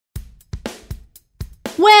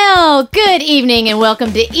Well, good evening and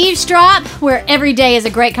welcome to Eavesdrop, where every day is a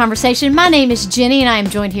great conversation. My name is Jenny and I am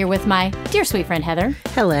joined here with my dear sweet friend Heather.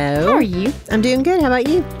 Hello. How are you? I'm doing good. How about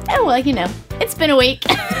you? Oh, well, you know, it's been a week.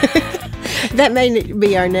 That may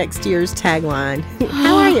be our next year's tagline.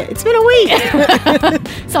 How are you? It's been a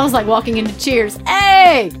week. Sounds like walking into Cheers.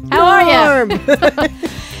 Hey, how are you?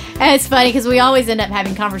 And it's funny because we always end up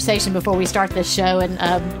having conversation before we start this show, and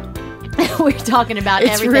we're talking about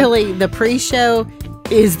It's everything. really the pre-show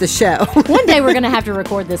is the show. One day we're going to have to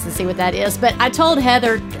record this and see what that is. But I told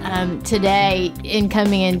Heather today in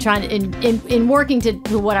coming and trying in working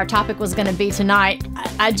to what our topic was going to be tonight,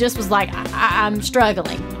 I just was like, I'm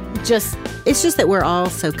struggling. It's just that we're all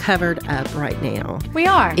so covered up right now. We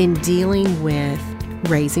are. In dealing with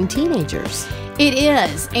raising teenagers. It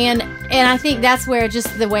is. And I think that's where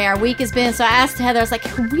just the way our week has been. So I asked Heather, I was like,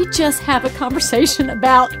 can we just have a conversation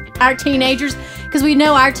about our teenagers? Because we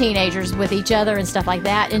know our teenagers with each other and stuff like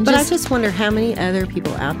that. And But I just wonder how many other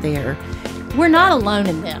people out there. We're not alone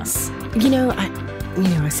in this.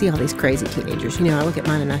 I see all these crazy teenagers. I look at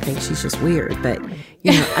mine and I think she's just weird. But,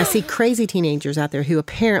 I see crazy teenagers out there who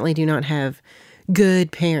apparently do not have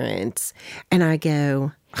good parents. And I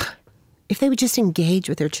go, if they would just engage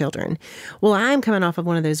with their children. Well, I'm coming off of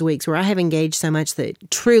one of those weeks where I have engaged so much that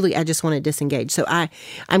truly I just want to disengage. So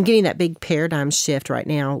I'm getting that big paradigm shift right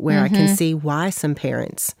now where I can see why some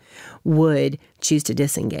parents would choose to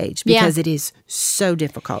disengage because it is so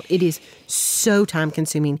difficult. It is so time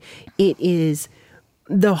consuming. It is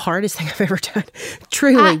the hardest thing I've ever done.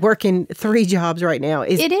 Truly, working 3 jobs right now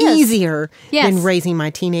is easier than raising my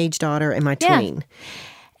teenage daughter and my tween.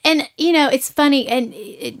 And, it's funny. And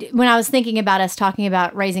when I was thinking about us talking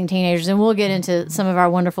about raising teenagers, and we'll get into some of our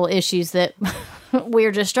wonderful issues that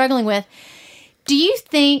we're just struggling with, do you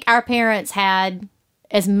think our parents had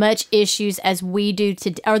as much issues as we do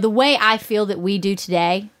today, or the way I feel that we do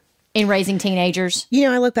today in raising teenagers?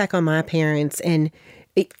 I look back on my parents, and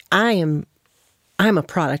I'm a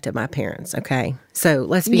product of my parents, okay? So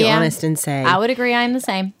let's be honest and say... I would agree I am the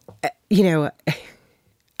same.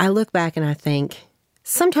 I look back and I think...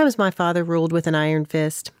 Sometimes my father ruled with an iron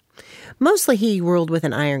fist. Mostly he ruled with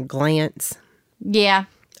an iron glance. Yeah.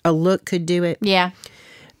 A look could do it. Yeah.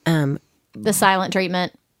 The silent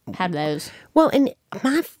treatment had those. Well, and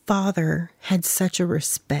my father had such a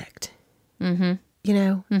respect. Mm-hmm.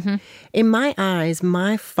 Mm-hmm. In my eyes,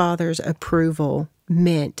 my father's approval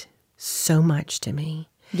meant so much to me.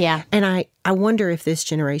 Yeah. And I wonder if this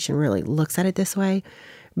generation really looks at it this way.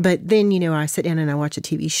 But then, I sit down and I watch a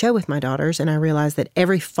TV show with my daughters, and I realize that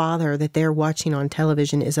every father that they're watching on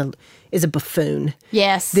television is a buffoon.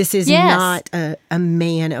 Yes. This is not a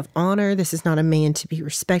man of honor. This is not a man to be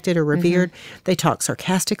respected or revered. Mm-hmm. They talk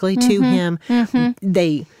sarcastically to him. Mm-hmm.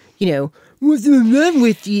 They, what's wrong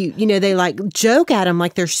with you? They joke at him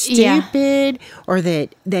like they're stupid or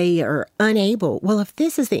that they are unable. Well, if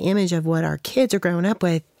this is the image of what our kids are growing up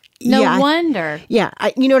with, No wonder. You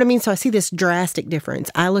know what I mean? So I see this drastic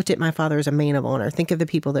difference. I looked at my father as a man of honor. Think of the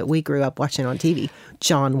people that we grew up watching on TV.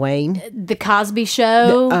 John Wayne. The Cosby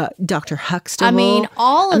Show. Dr. Huxtable.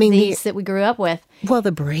 All of these that we grew up with. Well,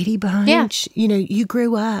 the Brady Bunch. Yeah. You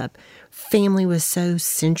grew up. Family was so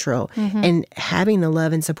central. Mm-hmm. And having the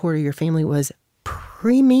love and support of your family was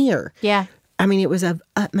premier. Yeah. It was of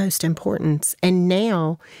utmost importance. And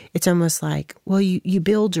now it's almost like, well, you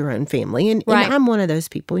build your own family. And I'm one of those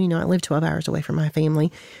people. I live 12 hours away from my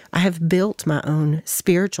family. I have built my own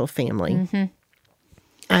spiritual family. Mm-hmm.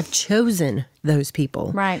 I've chosen those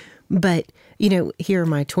people. Right. But, here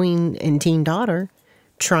my tween and teen daughter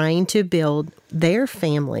trying to build their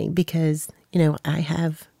family because, I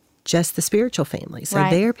have just the spiritual family. So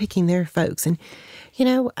they're picking their folks. And,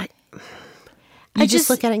 I just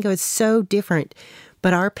look at it and go, it's so different.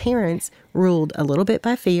 But our parents ruled a little bit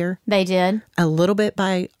by fear. They did. A little bit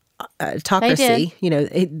by autocracy.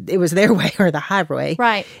 It was their way or the highway.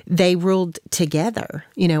 Right. They ruled together.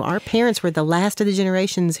 Our parents were the last of the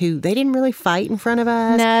generations who, they didn't really fight in front of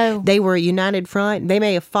us. No. They were a united front. They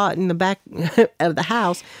may have fought in the back of the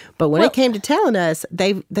house, but when it came to telling us,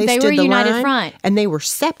 they stood were the united line, front. and they were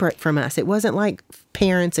separate from us. It wasn't like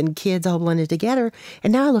parents and kids all blended together.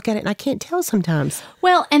 And now I look at it and I can't tell sometimes.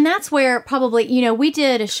 Well, and that's where probably, we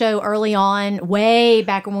did a show early on, way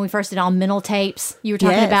back when we first did on mental tapes. You were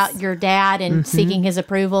talking about your dad and seeking his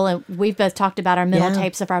approval. And we've both talked about our mental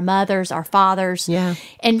tapes of our mothers, our fathers,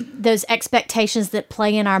 and those expectations that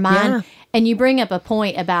play in our mind. Yeah. And you bring up a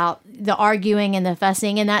point about the arguing and the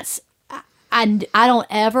fussing. And that's, I don't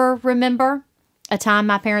ever remember a time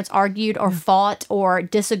my parents argued or fought or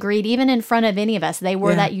disagreed, even in front of any of us. They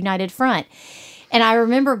were that united front. And I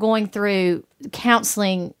remember going through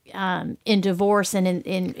counseling in divorce and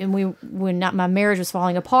when my marriage was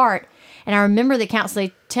falling apart. And I remember the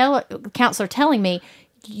counselor telling me,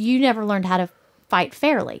 you never learned how to fight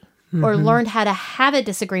fairly or learned how to have a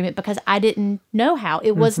disagreement because I didn't know how.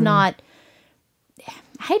 It was not,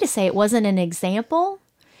 I hate to say it wasn't an example,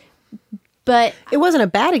 but it wasn't a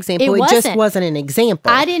bad example. It just wasn't an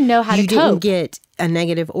example. I didn't know how to cope. You didn't get a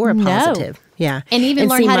negative or a positive. No. Yeah. And even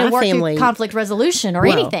learn how to work through conflict resolution or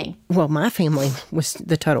anything. Well, my family was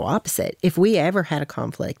the total opposite. If we ever had a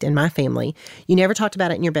conflict in my family, you never talked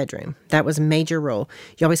about it in your bedroom. That was a major rule.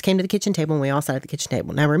 You always came to the kitchen table and we all sat at the kitchen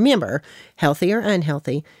table. Now remember, healthy or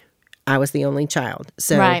unhealthy, I was the only child.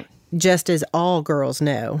 So just as all girls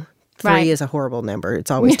know, 3 is a horrible number.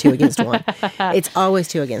 It's always 2 against 1. It's always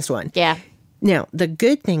 2 against 1. Yeah. Now, the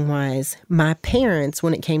good thing was my parents,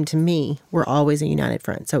 when it came to me, were always a united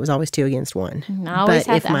front. So it was always 2 against 1. But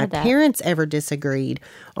if my parents ever disagreed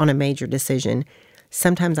on a major decision,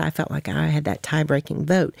 sometimes I felt like I had that tie-breaking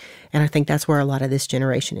vote. And I think that's where a lot of this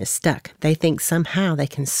generation is stuck. They think somehow they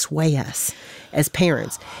can sway us as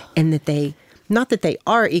parents and that not that they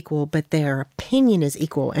are equal, but their opinion is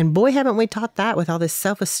equal. And boy, haven't we taught that with all this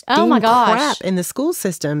self-esteem crap in the school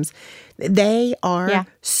systems. They are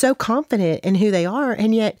so confident in who they are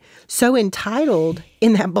and yet so entitled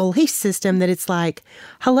in that belief system that it's like,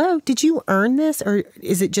 hello, did you earn this? Or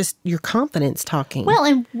is it just your confidence talking? Well,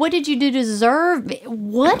 and what did you do to deserve?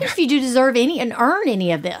 What if you do deserve any and earn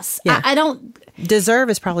any of this? Yeah. I don't. Deserve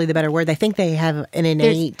is probably the better word. They think they have an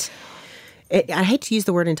innate... I hate to use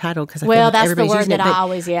the word entitled because I feel like that's the word using that I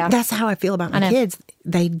always, That's how I feel about my kids.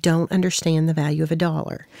 They don't understand the value of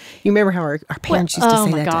 $1. You remember how our parents used to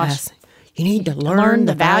say that to us? You need to learn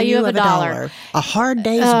the value of $1. A hard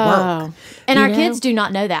day's work. And our kids do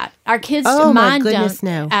not know that. Our kids, mine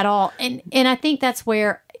don't at all. And I think that's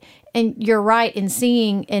where, and you're right in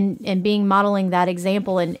seeing and being modeling that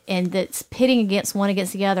example and that's pitting against one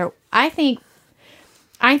against the other. I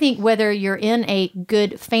think whether you're in a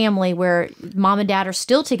good family where mom and dad are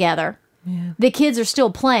still together, the kids are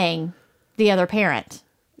still playing the other parent.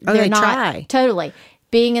 Oh, they try. Totally.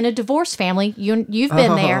 Being in a divorced family, you've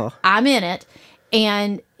been there, I'm in it,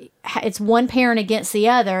 and it's one parent against the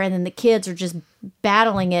other, and then the kids are just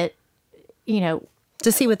battling it,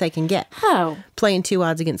 to see what they can get. Playing 2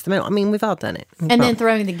 odds against the middle. I mean, we've all done it. And then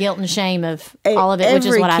throwing the guilt and shame of all of it, which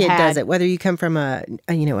is what I've had. Every kid does it, whether you come from a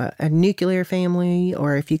nuclear family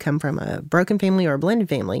or if you come from a broken family or a blended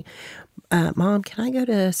family. Mom, can I go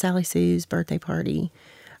to Sally Sue's birthday party?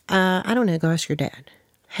 I don't know. Go ask your dad.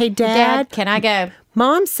 Hey, Dad, can I go?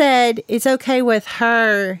 Mom said it's okay with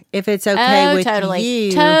her if it's okay with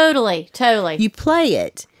you. Totally. You play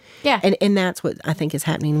it. Yeah. And that's what I think is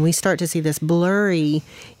happening. We start to see this blurring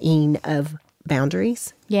of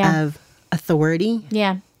boundaries, of authority,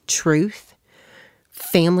 truth,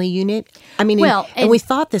 family unit. I mean, and we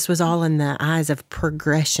thought this was all in the eyes of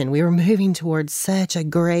progression. We were moving towards such a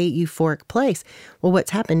great, euphoric place. Well,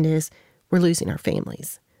 what's happened is we're losing our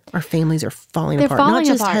families. Our families are falling apart. Not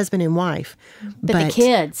just husband and wife, but the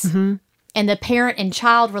kids. And the parent and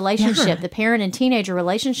child relationship, the parent and teenager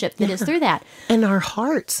relationship that is through that. And our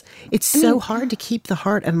hearts. It's so hard to keep the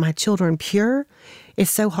heart of my children pure.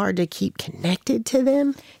 It's so hard to keep connected to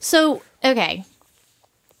them. So, okay.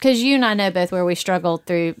 Because you and I know both where we struggled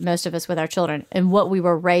through, most of us, with our children and what we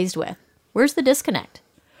were raised with. Where's the disconnect?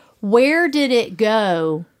 Where did it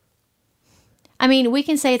go? I mean, we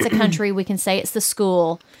can say it's a country. We can say it's the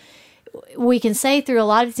school. We can say through a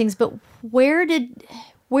lot of things, but where did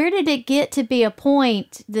it get to be a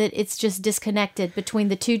point that it's just disconnected between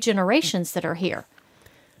the 2 generations that are here?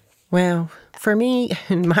 Well, for me,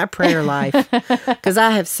 in my prayer life, because I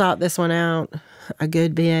have sought this one out a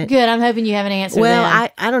good bit. Good. I'm hoping you have an answer. Well,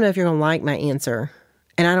 I don't know if you're going to like my answer,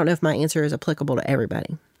 and I don't know if my answer is applicable to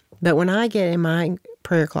everybody. But when I get in my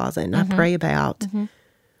prayer closet and I pray about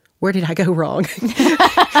where did I go wrong?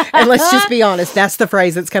 And let's just be honest, that's the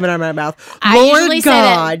phrase that's coming out of my mouth. Lord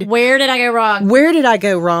God, where did I go wrong? Where did I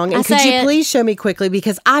go wrong? And could you please show me quickly?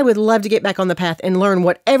 Because I would love to get back on the path and learn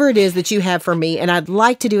whatever it is that you have for me. And I'd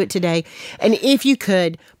like to do it today. And if you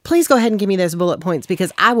could, please go ahead and give me those bullet points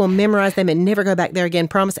because I will memorize them and never go back there again.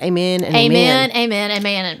 Promise. Amen and amen.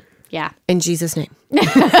 Amen. Yeah. In Jesus' name.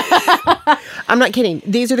 I'm not kidding.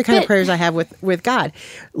 These are the kind of prayers I have with God.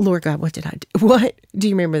 Lord God, what did I do? What? Do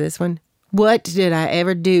you remember this one? What did I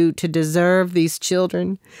ever do to deserve these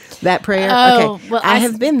children? That prayer? Okay. Well, I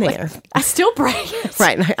have been there. I still pray it.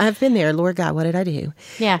 Right. I've been there. Lord God, what did I do?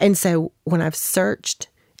 Yeah. And so when I've searched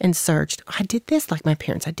and searched, I did this like my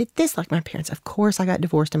parents. I did this like my parents. Of course, I got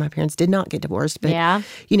divorced and my parents did not get divorced. But,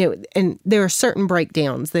 and there are certain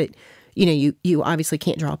breakdowns that you obviously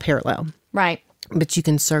can't draw a parallel. Right. But you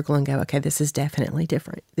can circle and go, okay, this is definitely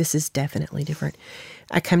different. This is definitely different.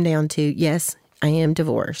 I come down to, yes, I am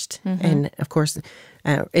divorced. And of course,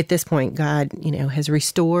 at this point, God, has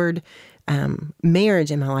restored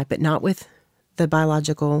marriage in my life, but not with the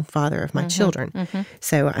biological father of my children.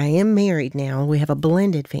 So I am married now. We have a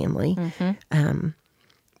blended family.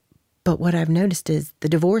 But what I've noticed is the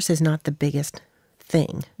divorce is not the biggest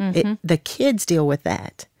thing. The kids deal with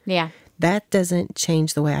that. Yeah. That doesn't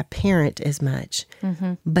change the way I parent as much,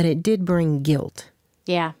 but it did bring guilt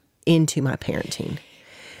into my parenting.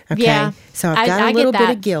 Okay. Yeah. So I've got a little bit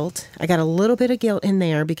of guilt. I got a little bit of guilt in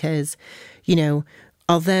there because,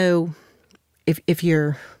 although if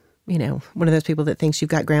you're, one of those people that thinks you've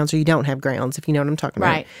got grounds or you don't have grounds, if you know what I'm talking about.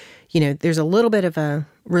 Right. There's a little bit of a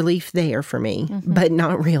relief there for me, but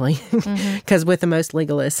not really. Because with the most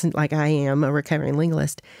legalists, like I am, a recovering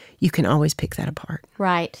legalist, you can always pick that apart.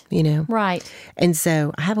 Right. Right. And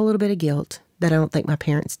so I have a little bit of guilt that I don't think my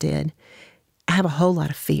parents did. I have a whole lot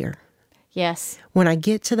of fear. Yes. When I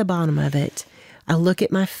get to the bottom of it, I look at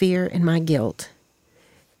my fear and my guilt,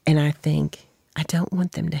 and I think, I don't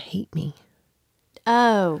want them to hate me.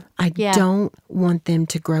 Oh, I don't want them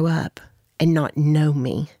to grow up and not know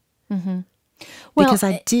me. Because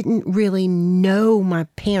I didn't really know my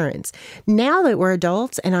parents. Now that we're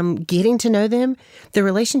adults and I'm getting to know them, the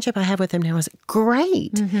relationship I have with them now is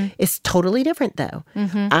great. It's totally different, though.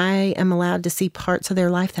 I am allowed to see parts of their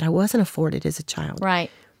life that I wasn't afforded as a child. Right.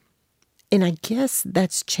 And I guess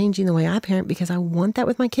that's changing the way I parent because I want that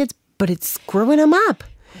with my kids, but it's screwing them up.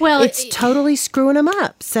 Well, it's totally screwing them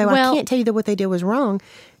up. So I can't tell you that what they did was wrong.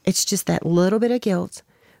 It's just that little bit of guilt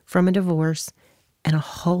from a divorce and a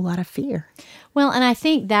whole lot of fear. Well, and I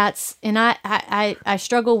think that's, and I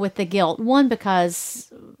struggle with the guilt. One,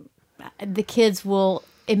 because the kids will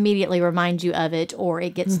immediately remind you of it, or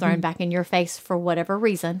it gets thrown back in your face for whatever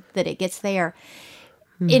reason that it gets there.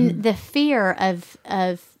 In the fear of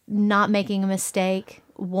not making a mistake,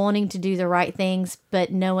 wanting to do the right things,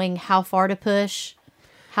 but knowing how far to push,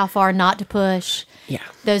 how far not to push. Yeah.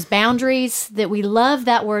 Those boundaries that we love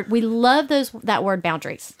that word. We love that word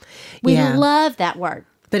boundaries. We love that word.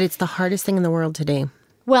 But it's the hardest thing in the world to do.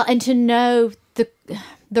 Well, and to know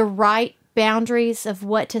the right boundaries of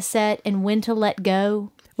what to set and when to let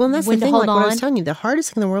go. Well, and that's the thing, like what I was telling you, the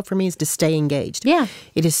hardest thing in the world for me is to stay engaged. Yeah.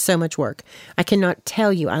 It is so much work. I cannot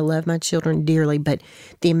tell you I love my children dearly, but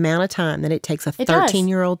the amount of time that it takes a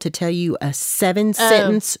 13-year-old to tell you a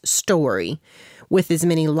 7-sentence story with as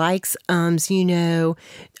many likes, oh,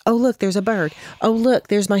 look, there's a bird. Oh, look,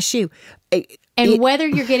 there's my shoe. And whether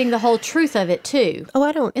you're getting the whole truth of it, too. Oh,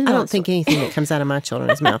 I don't think anything that comes out of my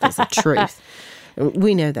children's mouth is the truth.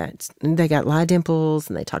 We know that. They got lie dimples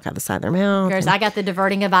and they talk out the side of their mouth. Girls, I got the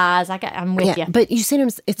diverting of eyes. I'm with you. But you see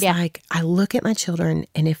what it's like I look at my children,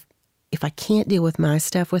 and if I can't deal with my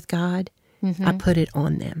stuff with God, I put it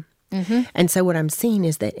on them. And so what I'm seeing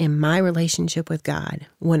is that in my relationship with God,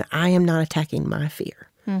 when I am not attacking my fear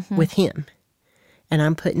with Him, and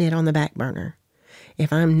I'm putting it on the back burner,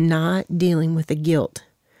 if I'm not dealing with the guilt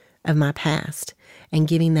of my past and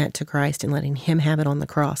giving that to Christ and letting Him have it on the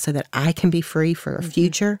cross so that I can be free for a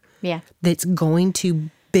future that's going to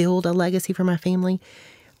build a legacy for my family,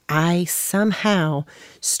 I somehow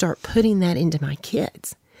start putting that into my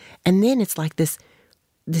kids. And then it's like this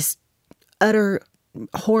utter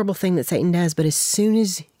horrible thing that Satan does, but as soon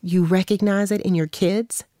as you recognize it in your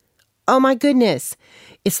kids, oh my goodness,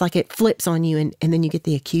 it's like it flips on you and then you get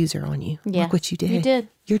the accuser on you. Yeah. Look what you did. You did.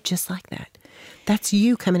 You're just like that. That's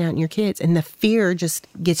you coming out in your kids, and the fear just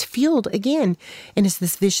gets fueled again, and it's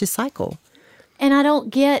this vicious cycle. And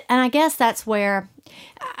I guess that's where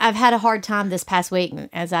I've had a hard time this past week,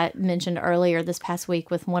 as I mentioned earlier, this past week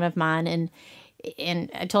with one of mine, and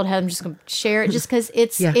I told her I'm just going to share it just because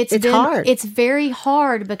it's hard. It's very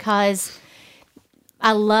hard because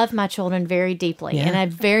I love my children very deeply, and I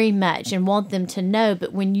very much and want them to know.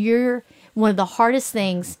 But when one of the hardest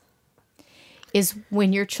things is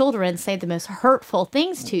when your children say the most hurtful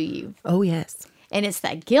things to you. Oh, yes. And it's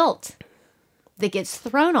that guilt that gets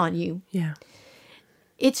thrown on you. Yeah.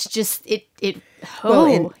 It's just, and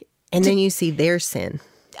then you see their sin.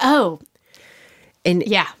 Oh. And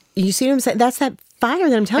you see what I'm saying? That's that fire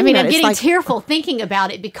that I'm telling you about. I'm getting tearful thinking about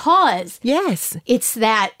it because it's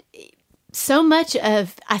that so much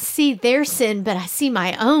of, I see their sin, but I see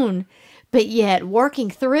my own, but yet working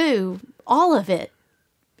through all of it,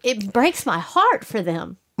 it breaks my heart for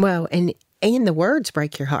them. Well, and the words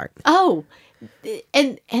break your heart. Oh,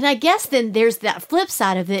 and I guess then there's that flip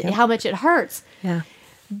side of it, how much it hurts. Yeah.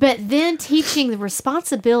 But then teaching the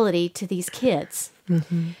responsibility to these kids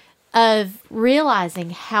of realizing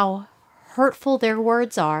how hurtful their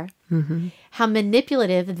words are, how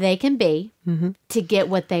manipulative they can be to get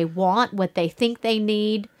what they want, what they think they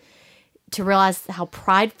need, to realize how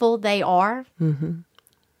prideful they are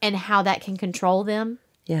and how that can control them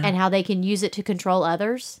and how they can use it to control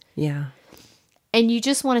others. Yeah. And you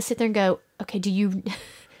just want to sit there and go, okay,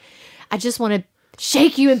 I just want to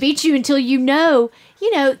shake you and beat you until you know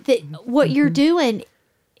that what you're doing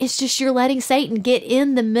is just you're letting Satan get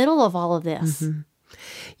in the middle of all of this.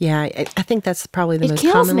 Yeah, I think that's probably the most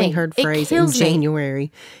commonly heard phrase in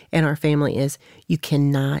January in our family is, you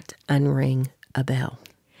cannot unring a bell.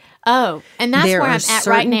 Oh, and that's where I'm at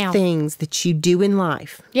right now. There are certain things that you do in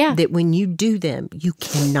life that when you do them, you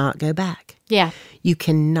cannot go back. Yeah. You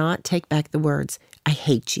cannot take back the words, I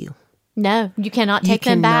hate you. No, you cannot take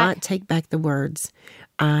them back. You cannot take back the words,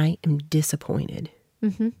 I am disappointed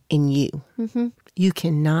in you. You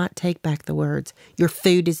cannot take back the words, your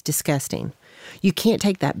food is disgusting. You can't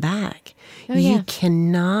take that back. Oh, yeah. You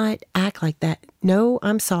cannot act like that. No,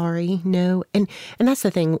 I'm sorry. No. And that's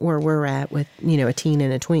the thing where we're at with, a teen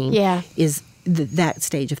and a tween. Yeah. Is that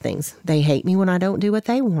stage of things. They hate me when I don't do what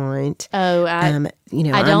they want. Oh, I don't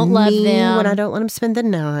I'm love mean them when I don't let them spend the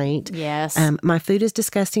night. Yes. My food is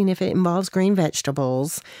disgusting if it involves green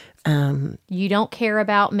vegetables. You don't care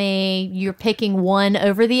about me. You're picking one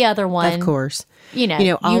over the other one. Of course. All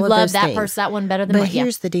you love those that things. person, that one better than But me.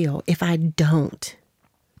 here's the deal. If I don't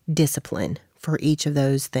discipline for each of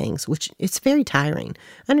those things, which it's very tiring.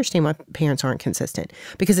 I understand why parents aren't consistent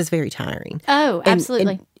because it's very tiring. Oh,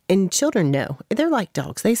 absolutely. And children know. They're like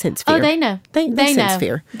dogs. They sense fear. Oh, they know. They sense know.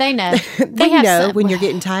 fear. They know. They know when you're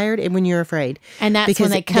getting tired and when you're afraid. And that's because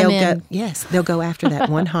when they come in. They'll go after that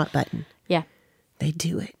one hot button. Yeah. They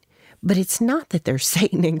do it. But it's not that they're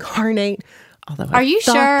Satan incarnate. Although Are you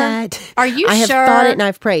sure? That. Are you sure? I have thought it and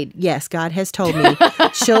I've prayed. Yes, God has told me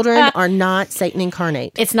children are not Satan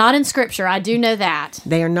incarnate. It's not in Scripture. I do know that.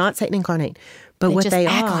 They are not Satan incarnate. But what they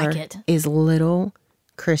act are like it. is little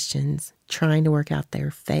Christians trying to work out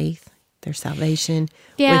their faith, their salvation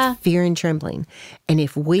with fear and trembling. And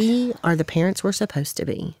if we are the parents we're supposed to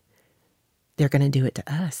be, they're going to do it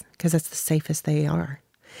to us because that's the safest they are.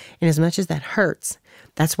 And as much as that hurts,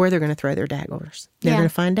 that's where they're going to throw their daggers. They're going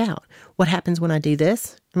to find out what happens when I do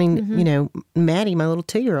this. I mean, Maddie, my little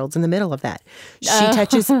 2-year-old's in the middle of that. She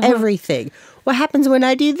touches everything. What happens when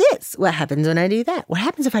I do this? What happens when I do that? What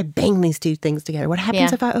happens if I bang these two things together? What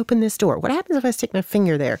happens if I open this door? What happens if I stick my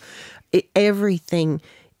finger there? Everything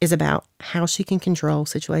is about how she can control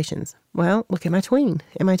situations. Well, look at my tween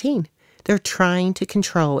and my teen. They're trying to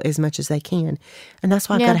control as much as they can. And that's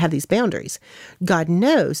why I've got to have these boundaries. God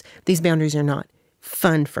knows these boundaries are not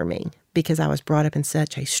fun for me because I was brought up in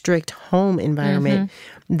such a strict home environment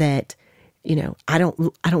that, I don't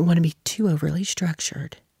want to be too overly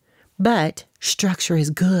structured. But structure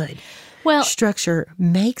is good. Well, structure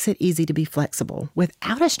makes it easy to be flexible.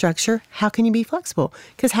 Without a structure, how can you be flexible?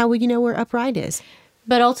 Because how will you know where upright is?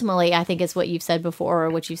 But ultimately, I think it's what you've said before or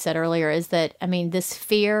what you said earlier is that, this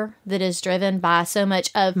fear that is driven by so much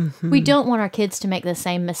of, we don't want our kids to make the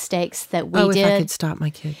same mistakes that we did. If I could stop my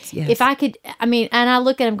kids, yes. If I could, and I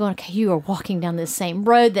look at them going, okay, you are walking down this same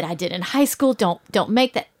road that I did in high school. Don't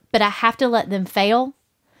make that. But I have to let them fail.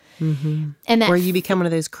 And that, where you become one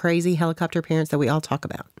of those crazy helicopter parents that we all talk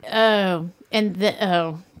about.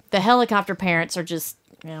 The helicopter parents are just,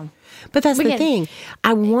 But that's the thing.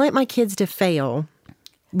 I want my kids to fail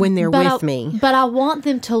when they're with me. But I want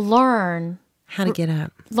them to learn how to get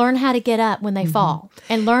up. Learn how to get up when they fall.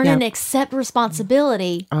 And learn and accept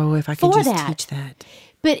responsibility. Oh, if I could just teach that.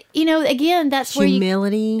 But, again, that's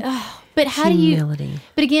humility. Where you... but how humility. do you...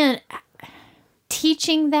 But again,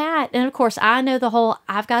 teaching that, and of course, I know the whole,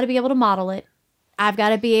 I've got to be able to model it. I've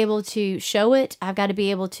got to be able to show it. I've got to be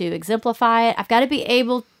able to exemplify it. I've got to be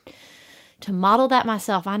able to model that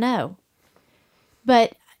myself. I know.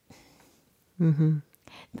 But...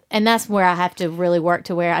 And that's where I have to really work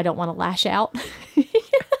to where I don't want to lash out.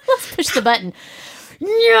 Let's push the button.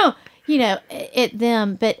 At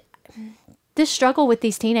them. But this struggle with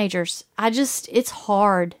these teenagers, it's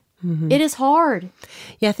hard. It is hard.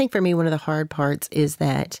 Yeah, I think for me, one of the hard parts is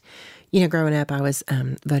that, growing up, I was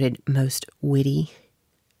voted most witty.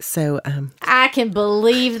 So I can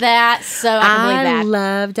believe that. I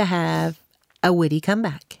love to have a witty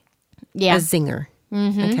comeback. Yeah. A zinger.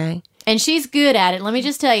 Okay. And she's good at it. Let me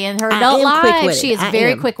just tell you, in her adult life, she is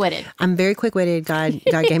very quick-witted. I'm very quick-witted. God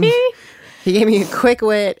gave me, He gave me a quick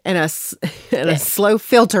wit and a slow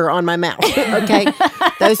filter on my mouth. Okay,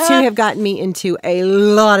 those two have gotten me into a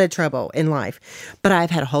lot of trouble in life, but I've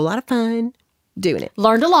had a whole lot of fun doing it.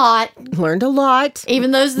 Learned a lot.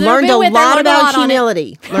 Even those that learned a lot about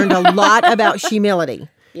humility. Learned a lot about humility.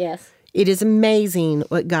 Yes. It is amazing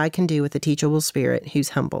what God can do with a teachable spirit who's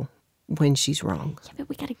humble when she's wrong. Yeah, but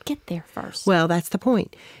we got to get there first. Well, that's the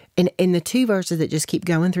point. And the two verses that just keep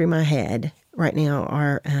going through my head right now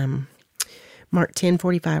are Mark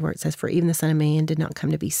 10:45, where it says, "For even the Son of Man did not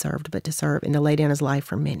come to be served, but to serve and to lay down his life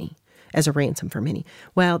for many, as a ransom for many."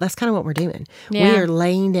 Well, that's kind of what we're doing. Yeah. We are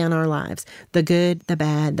laying down our lives, the good, the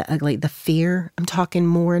bad, the ugly, the fear. I'm talking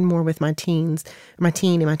more and more with my teen and my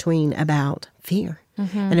tween about fear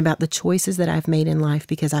and about the choices that I've made in life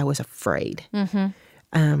because I was afraid.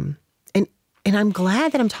 And I'm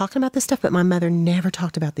glad that I'm talking about this stuff, but my mother never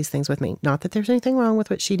talked about these things with me. Not that there's anything wrong with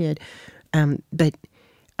what she did, but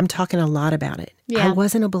I'm talking a lot about it. Yeah. I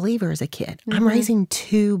wasn't a believer as a kid. I'm raising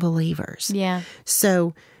two believers. Yeah.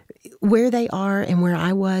 So where they are and where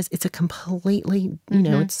I was, it's a completely,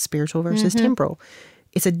 it's spiritual versus temporal.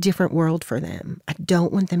 It's a different world for them. I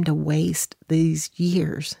don't want them to waste these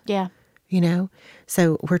years. Yeah.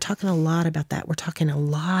 So we're talking a lot about that. We're talking a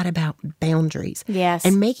lot about boundaries. Yes.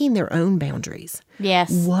 And making their own boundaries. Yes.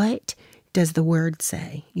 What does the word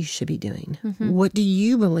say you should be doing? What do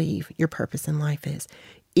you believe your purpose in life is?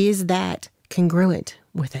 Is that congruent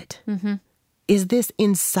with it? Is this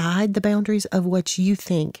inside the boundaries of what you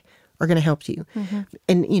think are going to help you?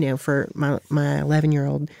 And, for my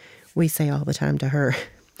 11-year-old, we say all the time to her,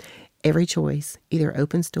 every choice either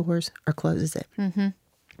opens doors or closes it.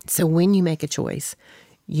 So when you make a choice,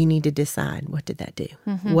 you need to decide, what did that do?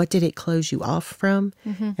 What did it close you off from?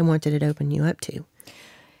 And what did it open you up to?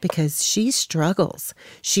 Because she struggles.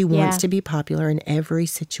 She wants to be popular in every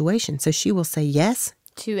situation. So she will say yes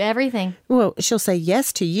to everything. Well, she'll say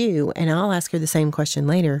yes to you, and I'll ask her the same question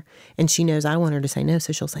later, and she knows I want her to say no,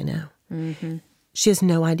 so she'll say no. She has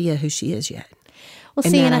no idea who she is yet. Well,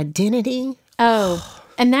 and that identity.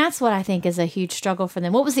 And that's what I think is a huge struggle for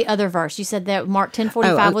them. What was the other verse? You said that Mark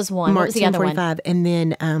 10:45 was one. Mark what was the other one? 10:45, and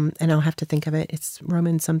then, and I'll have to think of it. It's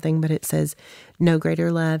Romans something, but it says, "No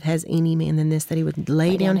greater love has any man than this, that he would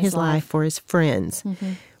lay down his life for his friends."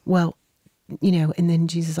 Well, and then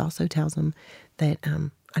Jesus also tells them that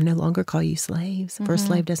I no longer call you slaves, for a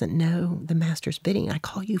slave doesn't know the master's bidding. I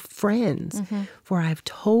call you friends, for I have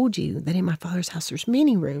told you that in my Father's house there's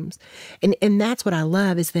many rooms. And that's what I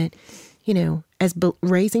love is that, as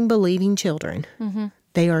raising believing children,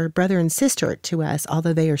 they are brother and sister to us,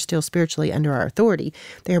 although they are still spiritually under our authority.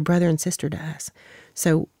 They are brother and sister to us.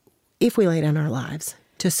 So if we lay down our lives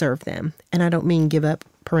to serve them, and I don't mean give up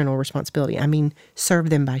parental responsibility, I mean serve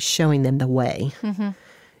them by showing them the way.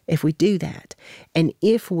 If we do that, and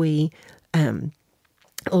if we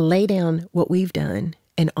lay down what we've done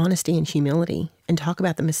in honesty and humility and talk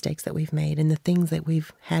about the mistakes that we've made and the things that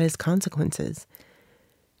we've had as consequences,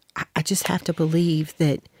 I just have to believe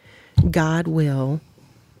that God will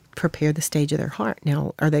prepare the stage of their heart.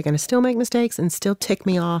 Now, are they going to still make mistakes and still tick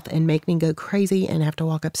me off and make me go crazy and have to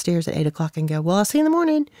walk upstairs at 8 o'clock and go, well, I'll see you in the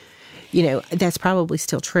morning? That's probably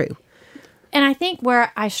still true. And I think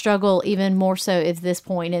where I struggle even more so is this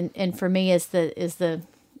point, and for me is the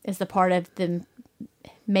part of them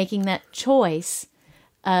making that choice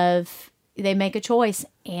of they make a choice,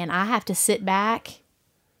 and I have to sit back,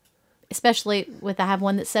 especially I have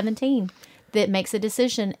one that's 17 that makes a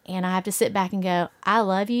decision, and I have to sit back and go, I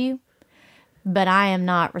love you, but I am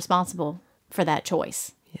not responsible for that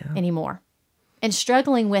choice anymore, and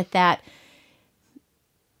struggling with that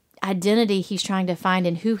identity he's trying to find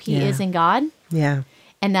in who he is in God. Yeah.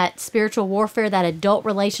 And that spiritual warfare, that adult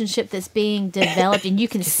relationship that's being developed, and you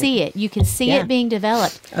can see it. You can see it being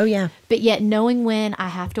developed. Oh, yeah. But yet knowing when I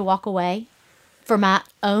have to walk away for my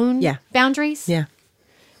own boundaries. Yeah.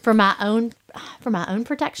 For my own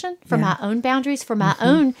protection, for my own boundaries, for my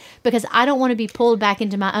own, because I don't want to be pulled back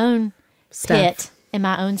into my own pit and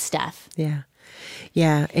my own stuff. Yeah.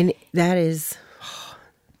 Yeah. And that is...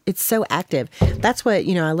 It's so active. That's what,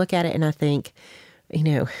 I look at it and I think,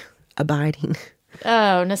 abiding.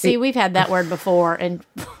 Oh, now see, we've had that word before, and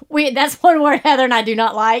that's one word Heather and I do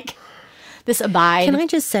not like. This abide. Can I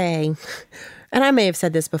just say, and I may have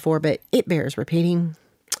said this before, but it bears repeating.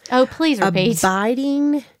 Oh, please repeat.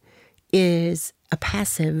 Abiding is a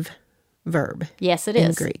passive verb. Yes, it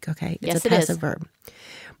is. In Greek, okay? It's a passive verb.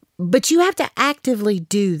 But you have to actively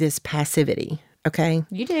do this passivity. Okay?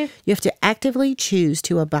 You do. You have to actively choose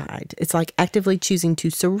to abide. It's like actively choosing to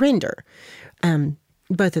surrender.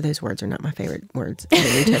 Both of those words are not my favorite words in the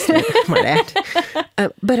New Testament, I might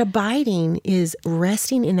add. But abiding is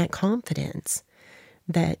resting in that confidence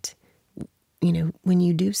that, when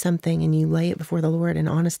you do something and you lay it before the Lord in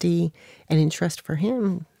honesty and in trust for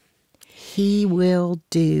Him, He will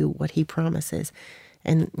do what He promises.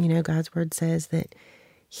 And, God's Word says that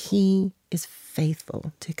He is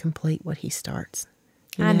faithful to complete what He starts.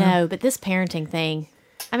 I know, but this parenting thing,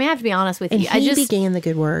 I mean, I have to be honest with you. He began the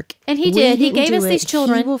good work. And he did. He gave us these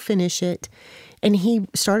children. He will finish it. And he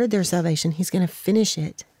started their salvation. He's going to finish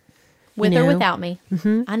it. With or without me.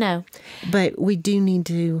 Mm-hmm. I know. But we do need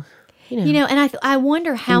to, and I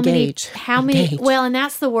wonder how engage. many, well, and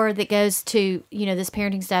that's the word that goes to, this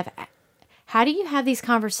parenting stuff. How do you have these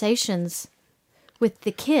conversations with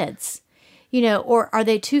the kids? Or are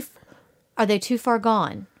they too far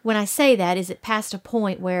gone? When I say that, is it past a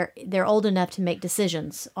point where they're old enough to make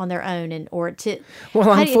decisions on their own Well,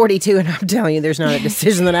 I'm 42 and I'm telling you, there's not a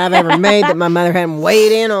decision that I've ever made that my mother hadn't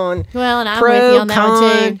weighed in on. Well, and I'm with you on that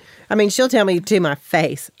one too. I mean, she'll tell me to my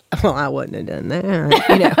face, well, I wouldn't have done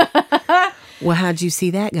that. Well, how'd you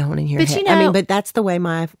see that going in your head? But that's the way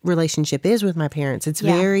my relationship is with my parents. It's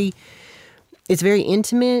very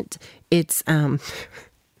intimate. It's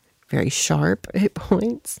very sharp at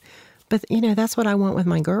points. But, that's what I want with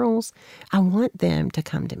my girls. I want them to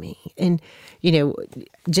come to me. And,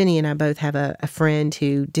 Jenni and I both have a friend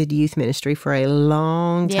who did youth ministry for a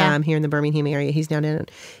long time here in the Birmingham area. He's now down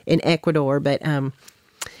in Ecuador. But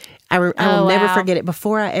I will never forget it.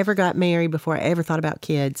 Before I ever got married, before I ever thought about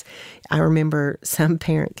kids, I remember some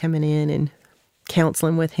parent coming in and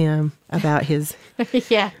counseling with him about his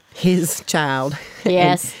his child.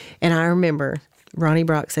 Yes. And I remember Ronnie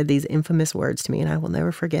Brock said these infamous words to me, and I will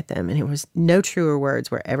never forget them. And it was no truer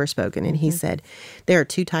words were ever spoken. And he said, there are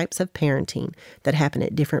two types of parenting that happen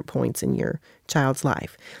at different points in your child's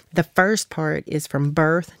life. The first part is from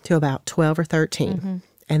birth to about 12 or 13. Mm-hmm.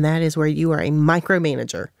 And that is where you are a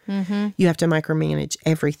micromanager. Mm-hmm. You have to micromanage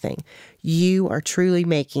everything. You are truly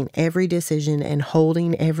making every decision and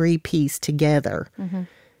holding every piece together. Mm-hmm.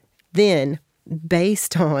 Then,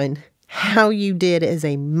 based on how you did as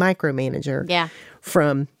a micromanager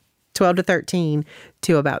from 12 to 13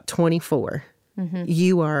 to about 24,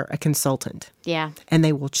 you are a consultant. Yeah. And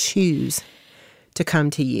they will choose to come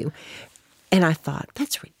to you. And I thought,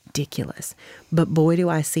 that's ridiculous. But boy, do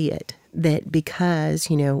I see it. That because,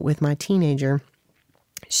 with my teenager,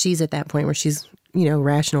 she's at that point where she's,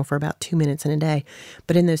 rational for about 2 minutes in a day.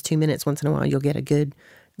 But in those 2 minutes, once in a while, you'll get a good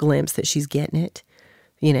glimpse that she's getting it.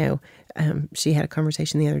 She had a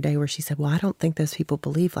conversation the other day where she said, well, I don't think those people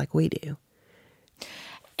believe like we do.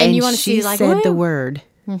 And you want to see like, she said the word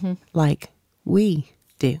like we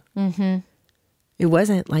do. Mm-hmm. It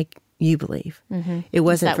wasn't like you believe. Mm-hmm. It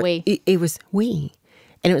wasn't that we. It was we.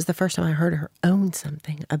 And it was the first time I heard her own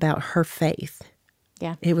something about her faith.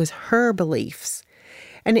 Yeah. It was her beliefs.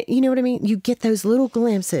 And you know what I mean? You get those little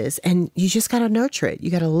glimpses and you just got to nurture it.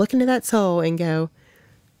 You got to look into that soul and go,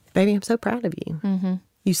 baby, I'm so proud of you. Mm-hmm.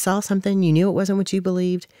 You saw something. You knew it wasn't what you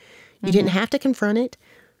believed. You didn't have to confront it,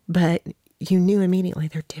 but you knew immediately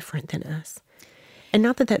they're different than us. And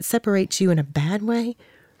not that that separates you in a bad way,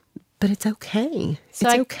 but it's okay. So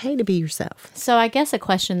it's okay to be yourself. So I guess a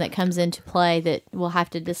question that comes into play that we'll have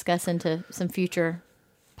to discuss into some future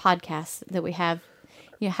podcasts that we have,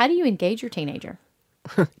 how do you engage your teenager?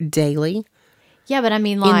 Daily. Yeah, but I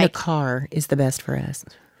mean in the car is the best for us.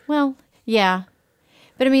 Well, yeah.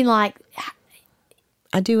 But I mean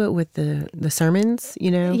I do it with the sermons,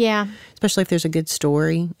 Yeah. Especially if there's a good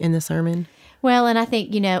story in the sermon. Well, and I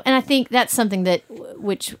think, and I think that's something that,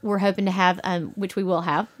 which we're hoping to have, which we will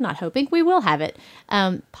have, not hoping, we will have it,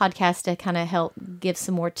 podcast to kind of help give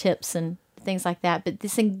some more tips and things like that. But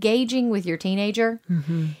this engaging with your teenager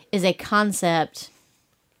is a concept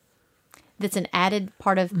that's an added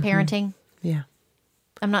part of parenting. Yeah.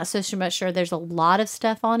 I'm not so much sure there's a lot of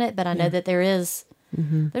stuff on it, but I know that there is,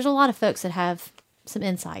 there's a lot of folks that have some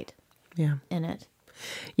insight in it.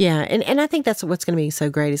 Yeah, and I think that's what's going to be so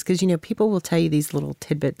great is because, people will tell you these little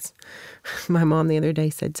tidbits. My mom the other day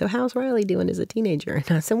said, so how's Riley doing as a teenager?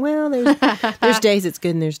 And I said, well, there's days it's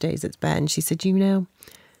good and there's days it's bad. And she said,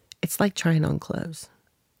 it's like trying on clothes.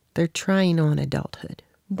 They're trying on adulthood.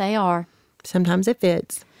 They are. Sometimes it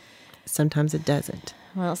fits. Sometimes it doesn't.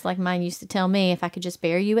 Well, it's like mine used to tell me, if I could just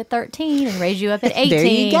bear you at 13 and raise you up at 18, there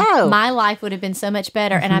you go. My life would have been so much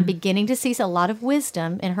better. And I'm beginning to see a lot of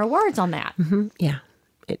wisdom in her words on that. Yeah.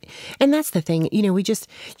 And that's the thing,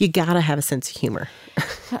 you got to have a sense of humor.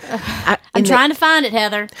 I'm trying to find it,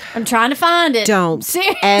 Heather. I'm trying to find it. Don't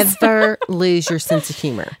ever lose your sense of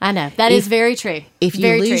humor. I know. That is very true. If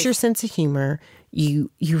you lose your sense of humor, you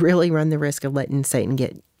really run the risk of letting Satan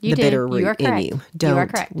get the bitter root in you.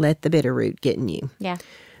 Don't let the bitter root get in you. Yeah.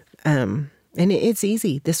 And it's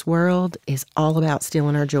easy. This world is all about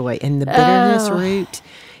stealing our joy. And the bitterness root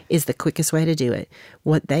is the quickest way to do it.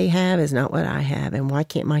 What they have is not what I have. And why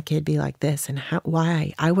can't my kid be like this? And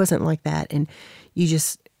why? I wasn't like that. And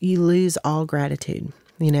you lose all gratitude.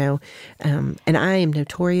 you know, and I am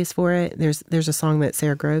notorious for it. There's a song that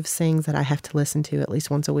Sarah Groves sings that I have to listen to at least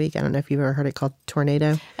once a week. I don't know if you've ever heard it, called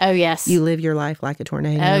Tornado. Oh, yes. You live your life like a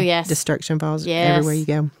tornado. Oh, yes. Destruction falls Yes. everywhere you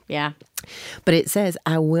go. Yeah. But it says,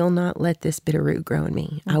 I will not let this bitter root grow in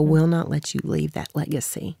me. I will not let you leave that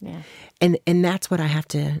legacy. Yeah. And that's what I have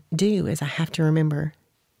to do, is I have to remember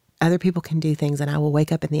other people can do things, and I will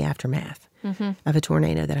wake up in the aftermath of a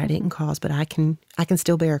tornado that I didn't cause, but I can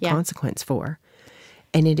still bear a consequence for.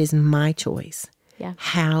 And it is my choice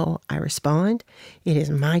how I respond. It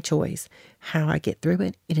is my choice how I get through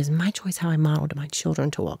it. It is my choice how I model to my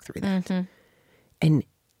children to walk through that.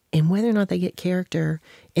 And whether or not they get character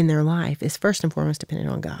in their life is first and foremost dependent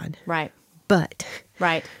on God. Right. But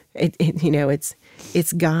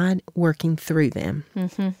it's God working through them.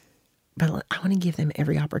 But I want to give them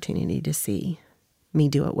every opportunity to see me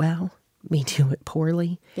do it well, me do it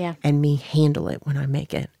poorly, and me handle it when I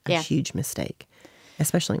make it a huge mistake,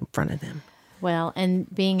 especially in front of them. Well,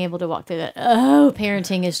 and being able to walk through that. Oh,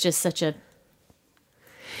 parenting is just such a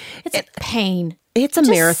pain. It's a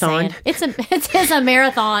marathon. It is a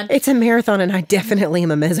marathon. It's a marathon, and I definitely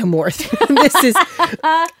am a mesomorph.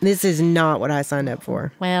 This is not what I signed up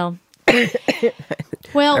for. Well,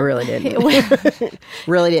 I really didn't.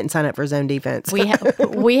 Really didn't sign up for zone defense. we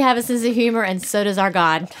have a sense of humor, and so does our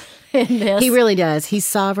God. In this. He really does. He's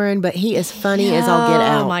sovereign, but he is funny as all get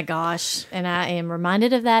out. Oh my gosh! And I am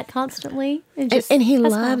reminded of that constantly. And he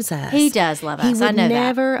loves us. He does love us. He would I know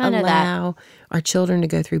never that. allow our children to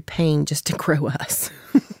go through pain just to grow us.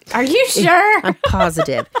 Are you sure? I'm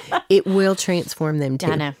positive. It will transform them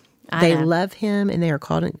too. I know. They love him, and they are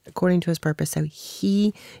called according to his purpose. So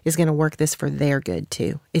he is going to work this for their good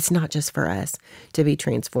too. It's not just for us to be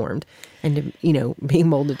transformed and to, be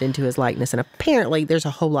molded into his likeness. And apparently there's a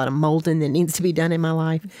whole lot of molding that needs to be done in my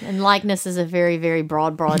life. And likeness is a very, very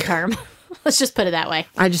broad term. Let's just put it that way.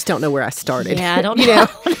 I just don't know where I started. Yeah, I don't know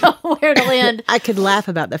where to end. I could laugh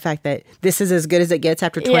about the fact that this is as good as it gets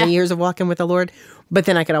after 20 years of walking with the Lord. But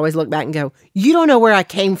then I could always look back and go, you don't know where I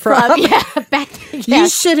came from. You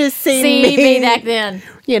should have seen me back then.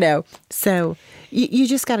 So you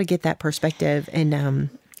just got to get that perspective and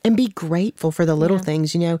be grateful for the little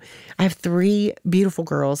things. I have 3 beautiful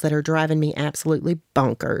girls that are driving me absolutely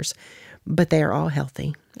bonkers, but they are all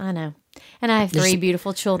healthy. I know. And I have 3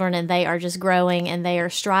 beautiful children, and they are just growing, and they are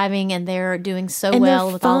striving, and they're doing so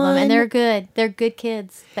well with all of them. And they're good. They're good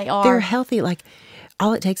kids. They are. They're healthy. Like,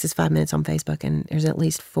 all it takes is 5 minutes on Facebook, and there's at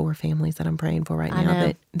least 4 families that I'm praying for right now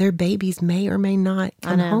that their babies may or may not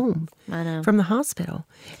come home from the hospital.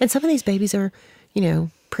 And some of these babies are,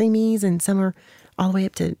 preemies, and some are all the way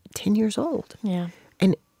up to 10 years old. Yeah.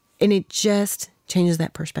 And it just changes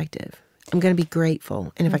that perspective. I'm going to be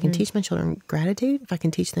grateful. And if I can teach my children gratitude, if I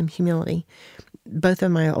can teach them humility, both of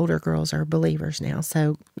my older girls are believers now.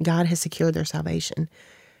 So God has secured their salvation.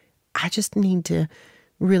 I just need to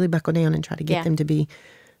really buckle down and try to get them to be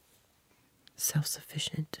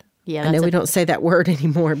self-sufficient. Yeah, I know we don't say that word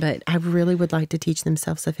anymore, but I really would like to teach them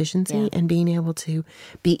self-sufficiency and being able to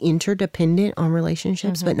be interdependent on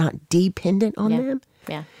relationships, but not dependent on them.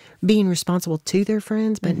 Yeah. Being responsible to their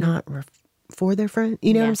friends, but not for their friend.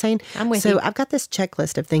 You know what I'm saying? I'm with you. So I've got this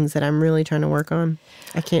checklist of things that I'm really trying to work on.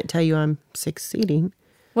 I can't tell you I'm succeeding.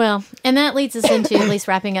 Well, and that leads us into at least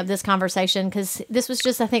wrapping up this conversation, because this was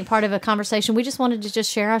just, I think, part of a conversation. We just wanted to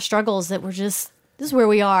just share our struggles that were just, this is where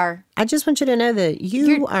we are. I just want you to know that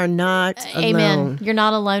you're are not alone. Amen. You're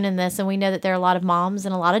not alone in this. And we know that there are a lot of moms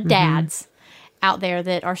and a lot of dads out there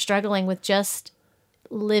that are struggling with just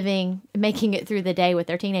living, making it through the day with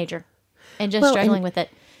their teenager and just struggling with it.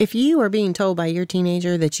 If you are being told by your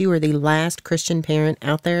teenager that you are the last Christian parent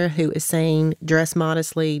out there who is saying, dress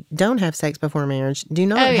modestly, don't have sex before marriage, do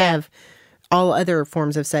not have all other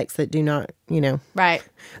forms of sex that do not, right,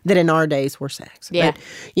 that in our days were sex. Yeah.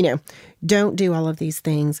 But, don't do all of these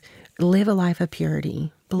things. Live a life of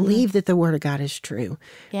purity. Believe that the word of God is true.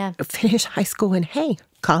 Yeah. Finish high school and, hey,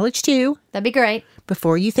 college too. That'd be great.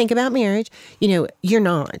 Before you think about marriage, you're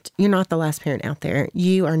not the last parent out there.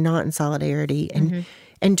 You are not in solidarity.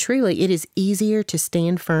 And truly, it is easier to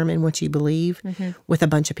stand firm in what you believe with a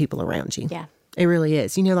bunch of people around you. Yeah. It really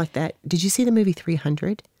is. Like that. Did you see the movie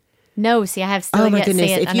 300? No, see, I have still yet to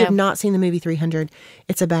see it. If you have not seen the movie 300,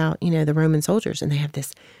 it's about, the Roman soldiers, and they have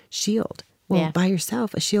this shield. Well, by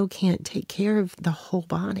yourself, a shield can't take care of the whole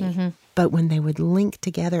body. But when they would link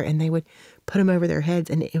together and they would put them over their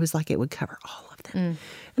heads, and it was like it would cover all of them.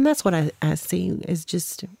 And that's what I see is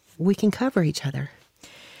just, we can cover each other.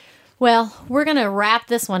 Well, we're going to wrap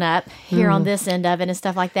this one up here on this end of it and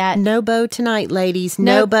stuff like that. No bow tonight, ladies.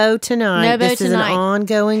 No bow tonight. No bow this is tonight. an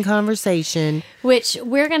ongoing conversation. Which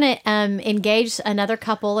we're going to engage another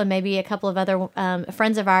couple and maybe a couple of other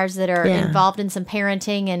friends of ours that are involved in some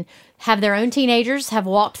parenting and have their own teenagers, have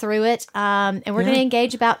walked through it. And we're going to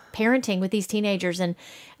engage about parenting with these teenagers and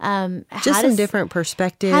just some different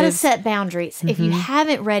perspectives. How to set boundaries. If you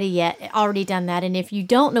haven't already done that, and if you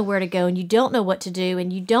don't know where to go and you don't know what to do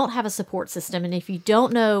and you don't have a support system, and if you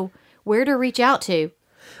don't know where to reach out to.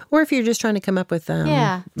 Or if you're just trying to come up with,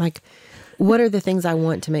 like, what are the things I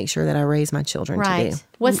want to make sure that I raise my children to do?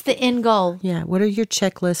 What's the end goal? Yeah. What are your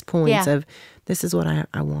checklist points of this is what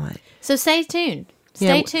I want? So stay tuned.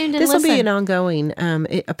 Stay tuned and this listen. Will be an ongoing,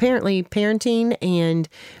 apparently parenting and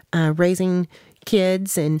raising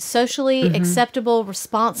kids and socially acceptable,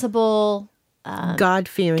 responsible,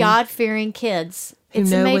 God-fearing kids.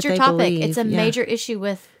 It's a major topic. Believe. It's a major issue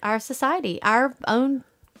with our society, our own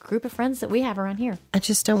group of friends that we have around here. I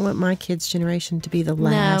just don't want my kids' generation to be the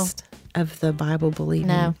last of the Bible believing.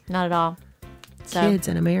 No, not at all. Kids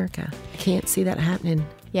in America. I can't see that happening.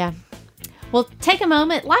 Yeah. Well, take a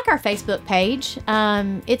moment, like our Facebook page.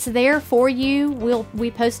 It's there for you. We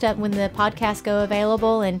post up when the podcasts go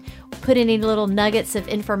available and put any little nuggets of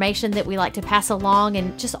information that we like to pass along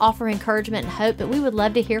and just offer encouragement and hope. But we would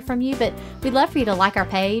love to hear from you. But we'd love for you to like our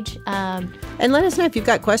page. And let us know if you've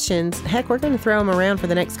got questions. Heck, we're going to throw them around for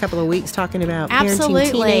the next couple of weeks talking about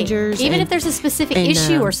parenting teenagers. Even if there's a specific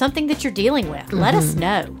issue or something that you're dealing with, let us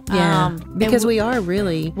know. Yeah, because we are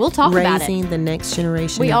really we'll talk raising the next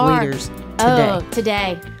generation of leaders today.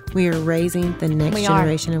 Today. We are raising the next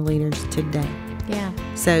generation of leaders today. Yeah.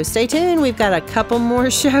 So stay tuned. We've got a couple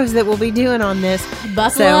more shows that we'll be doing on this.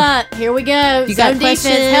 Buckle up. Here we go. You got defense,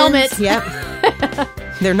 helmets. Yep.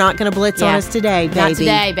 They're not going to blitz on us today, baby. Not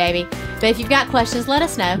today, baby. But if you've got questions, let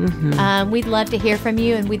us know. We'd love to hear from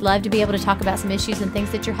you, and we'd love to be able to talk about some issues and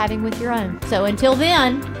things that you're having with your own. So until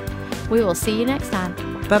then, we will see you next time.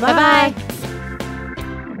 Bye-bye. Bye-bye.